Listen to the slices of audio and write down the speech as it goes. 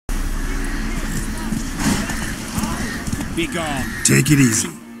Be gone. Take it easy.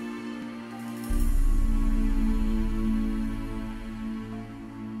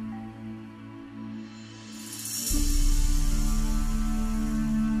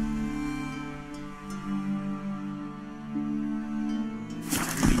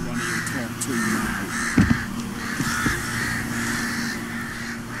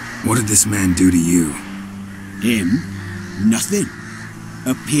 What did this man do to you? Him? Nothing.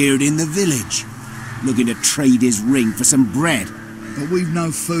 Appeared in the village, looking to trade his ring for some bread. But we've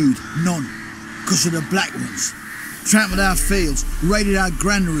no food, none, because of the Black Ones. Trampled our fields, raided our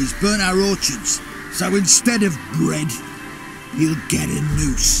granaries, burnt our orchards. So instead of bread, he'll get a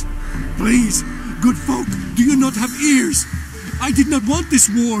noose. Please, good folk, do you not have ears? I did not want this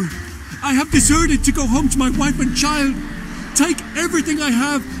war. I have deserted to go home to my wife and child. Take everything I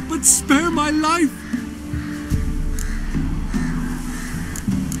have, but spare my life.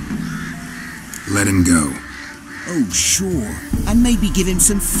 Let him go. Oh, sure. And maybe give him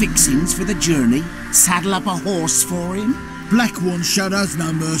some fixings for the journey. Saddle up a horse for him. Black Ones showed us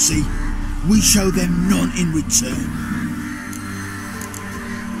no mercy. We show them none in return.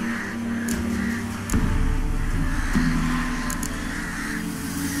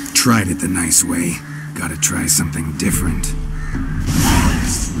 Tried it the nice way. Gotta try something different.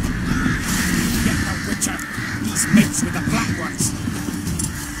 Get the Witcher. He's mates with the Black Ones.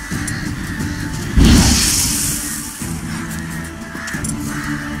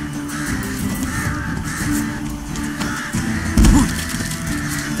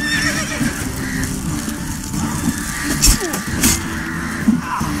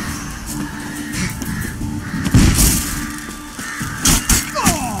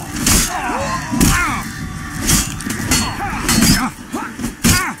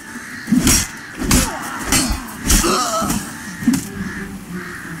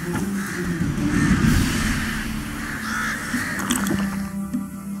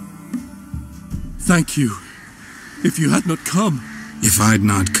 Thank you. If you had not come... If I'd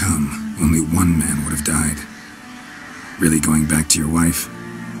not come, only one man would have died. Really going back to your wife?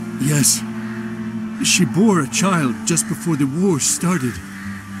 Yes. She bore a child just before the war started.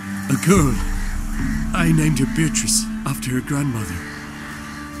 A girl. I named her Beatrice, after her grandmother.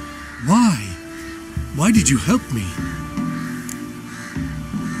 Why? Why did you help me?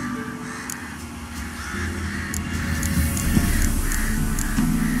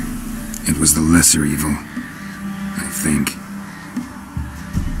 It was the lesser evil, I think.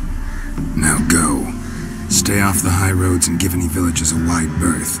 Now go. Stay off the high roads and give any villages a wide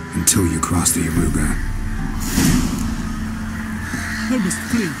berth until you cross the Aruga. I must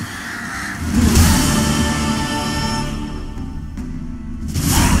flee.